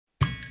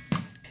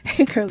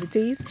Hey Curly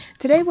Tees,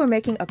 today we're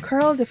making a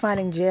curl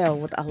defining gel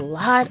with a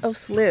lot of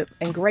slip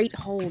and great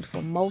hold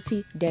for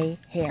multi-day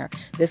hair.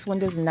 This one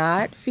does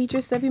not feature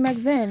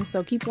Sebumexin,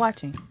 so keep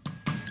watching.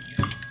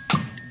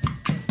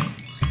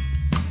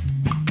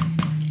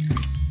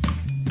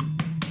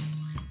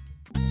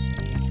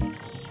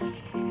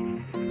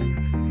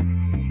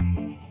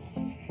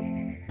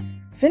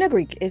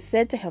 Fenugreek is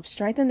said to help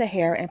strengthen the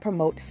hair and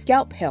promote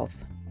scalp health.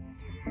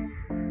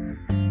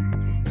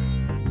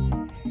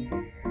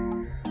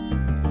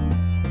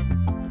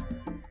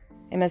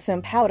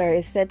 MSM powder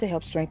is said to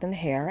help strengthen the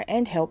hair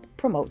and help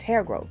promote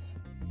hair growth.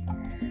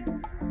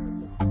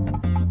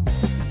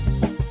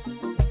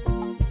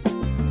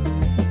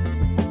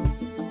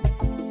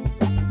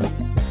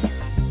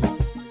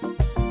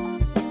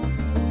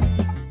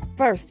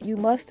 First, you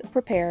must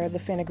prepare the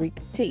fenugreek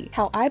tea.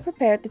 How I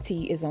prepared the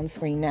tea is on the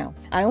screen now.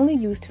 I only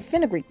used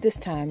fenugreek this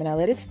time and I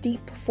let it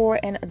steep for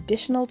an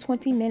additional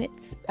 20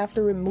 minutes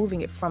after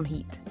removing it from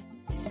heat.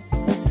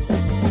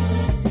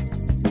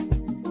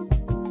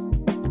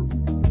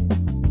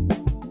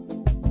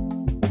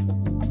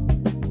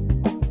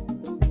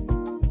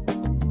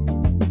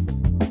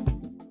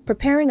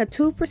 Preparing a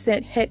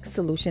 2% hex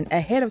solution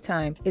ahead of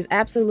time is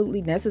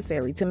absolutely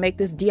necessary to make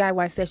this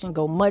DIY session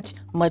go much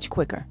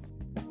quicker.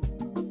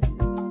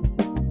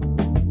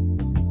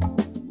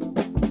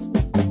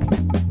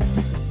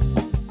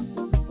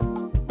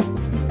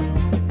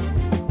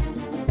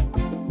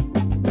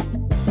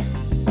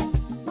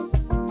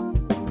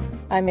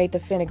 I made the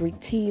fenugreek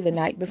tea the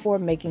night before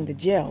making the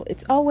gel.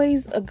 It's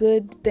always a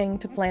good thing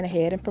to plan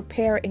ahead and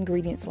prepare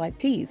ingredients like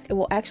teas. It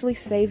will actually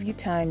save you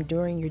time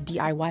during your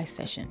DIY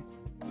session.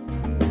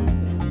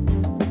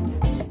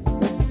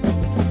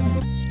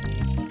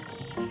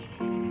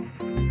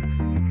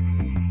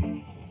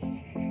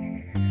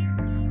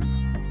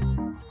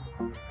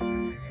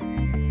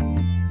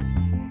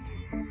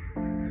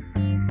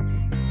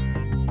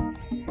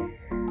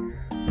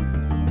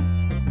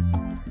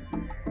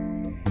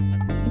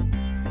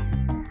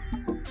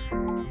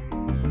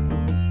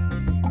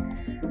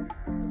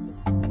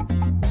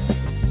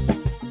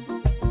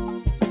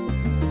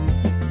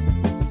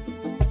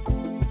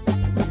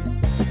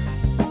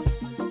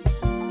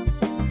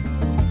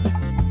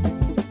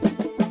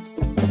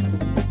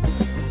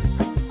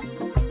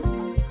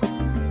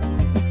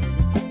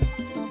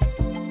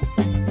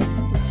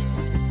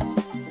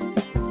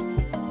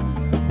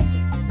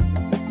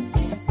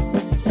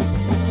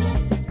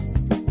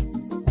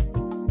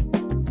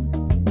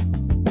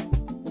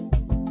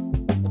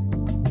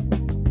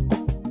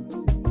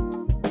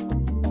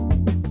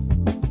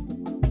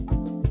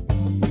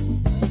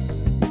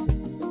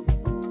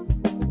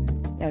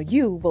 Now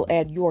you will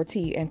add your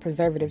tea and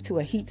preservative to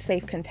a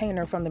heat-safe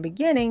container from the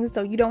beginning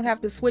so you don't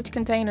have to switch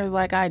containers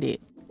like I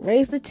did.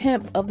 Raise the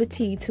temp of the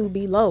tea to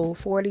below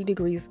 40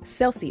 degrees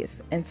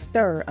Celsius and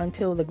stir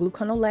until the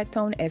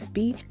gluconolactone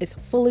SB is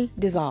fully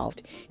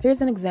dissolved.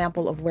 Here's an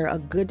example of where a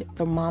good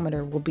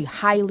thermometer will be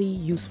highly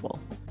useful.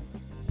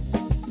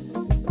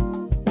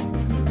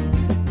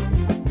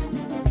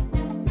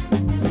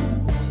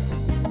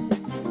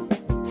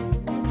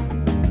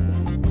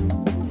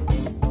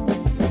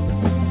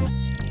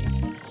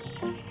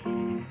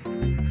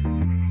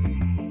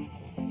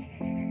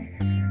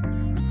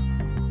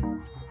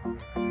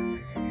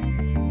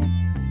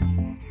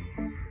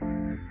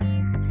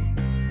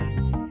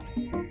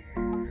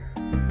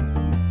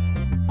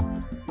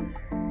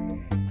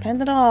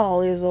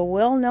 Printable is a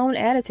well-known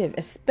additive,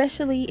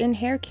 especially in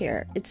hair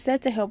care. It's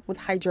said to help with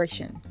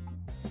hydration.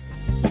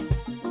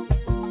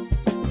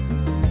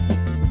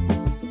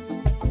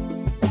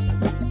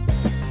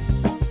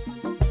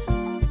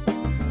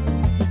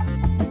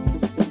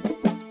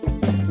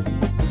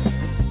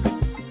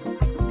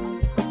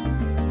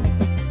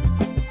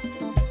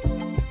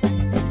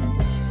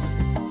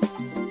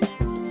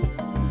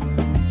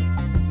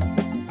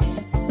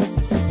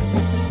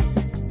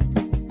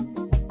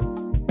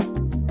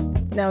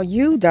 Now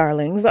you,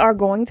 darlings, are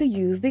going to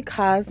use the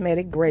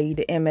cosmetic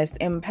grade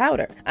MSM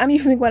powder. I'm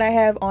using what I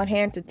have on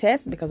hand to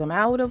test because I'm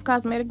out of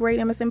cosmetic grade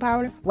MSM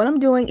powder. What I'm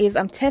doing is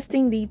I'm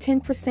testing the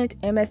 10%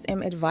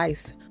 MSM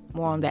advice.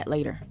 More on that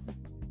later.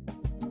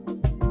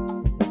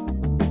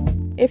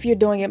 If you're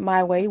doing it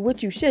my way,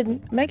 which you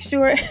shouldn't, make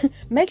sure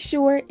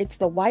it's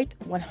the white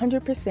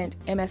 100%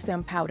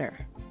 MSM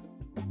powder.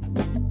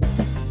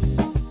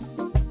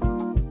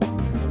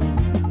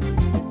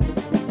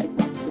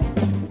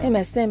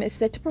 MSM is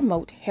said to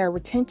promote hair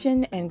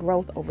retention and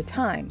growth over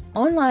time.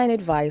 Online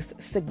advice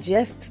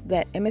suggests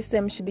that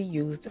MSM should be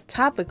used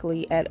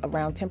topically at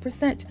around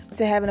 10%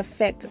 to have an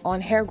effect on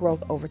hair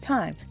growth over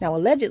time. Now,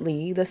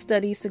 allegedly, the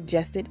study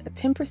suggested a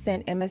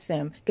 10%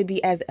 MSM could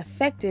be as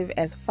effective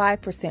as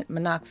 5%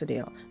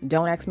 minoxidil.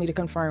 Don't ask me to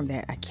confirm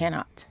that. I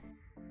cannot.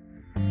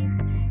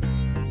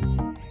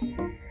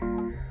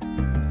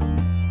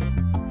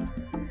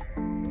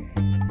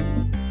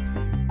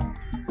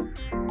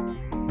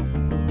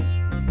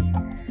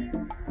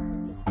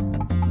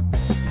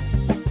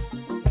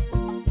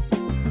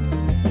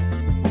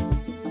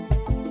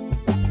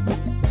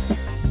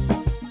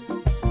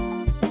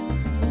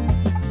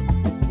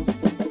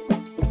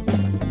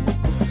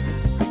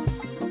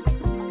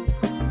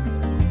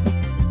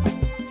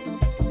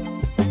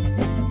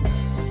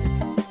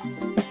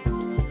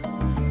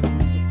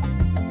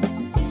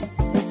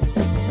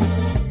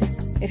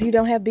 If you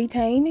don't have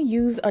betaine,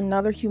 use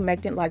another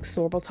humectant like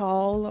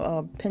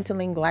sorbitol,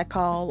 pentylene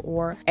glycol,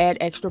 or add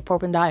extra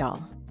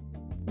propanediol.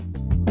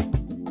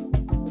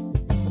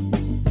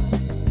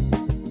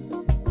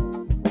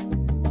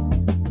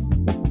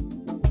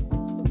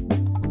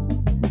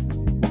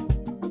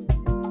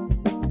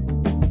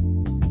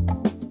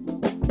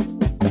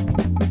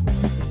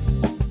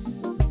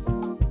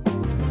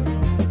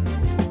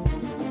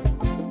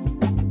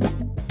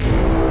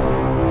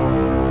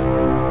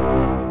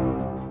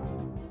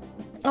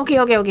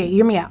 Okay,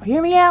 hear me out.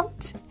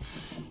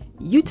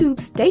 YouTube,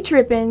 stay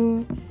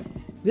tripping.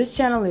 This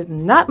channel is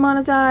not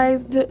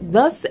monetized,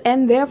 thus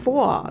and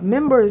therefore,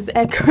 members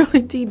at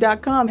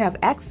CURLYTEA.com have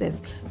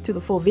access to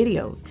the full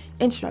videos,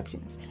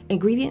 instructions,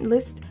 ingredient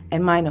list,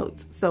 and my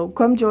notes. So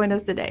come join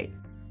us today.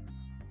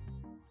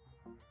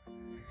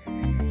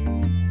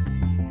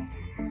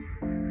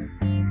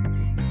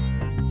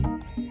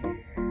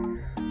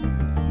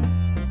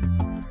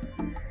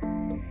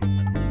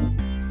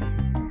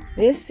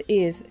 This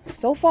is,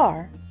 so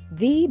far,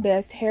 the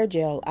best hair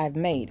gel I've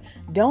made.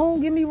 Don't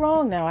get me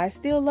wrong now, I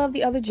still love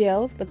the other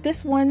gels, but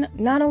this one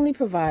not only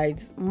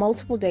provides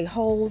multiple day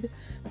hold,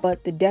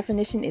 but the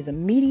definition is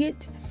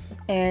immediate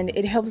and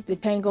it helps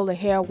detangle the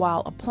hair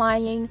while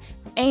applying,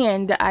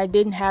 and I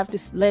didn't have to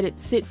let it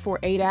sit for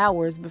 8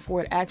 hours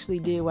before it actually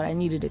did what I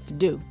needed it to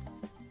do.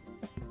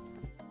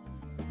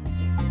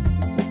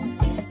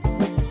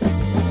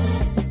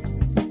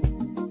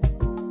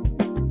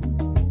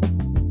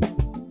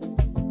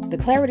 The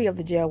clarity of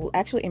the gel will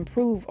actually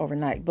improve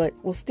overnight, but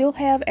will still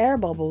have air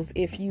bubbles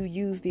if you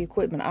use the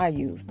equipment I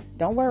used.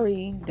 Don't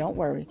worry.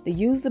 The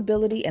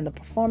usability and the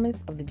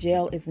performance of the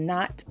gel is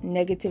not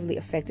negatively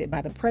affected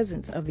by the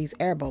presence of these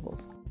air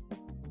bubbles.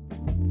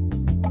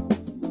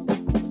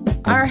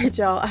 Alright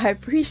y'all, I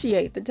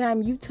appreciate the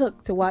time you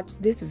took to watch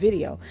this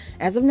video.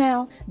 As of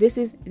now, this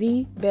is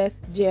the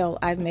best gel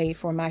I've made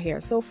for my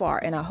hair so far,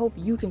 and I hope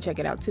you can check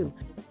it out too.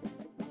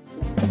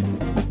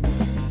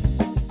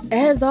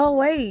 As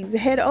always,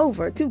 head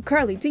over to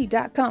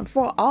CURLYTEA.com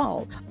for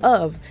all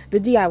of the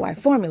DIY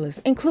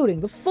formulas, including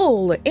the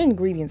full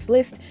ingredients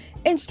list,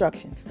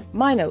 instructions,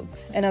 my notes,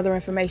 and other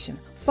information.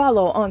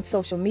 Follow on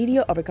social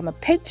media or become a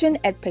patron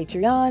at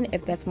Patreon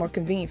if that's more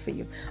convenient for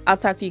you. I'll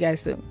talk to you guys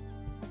soon.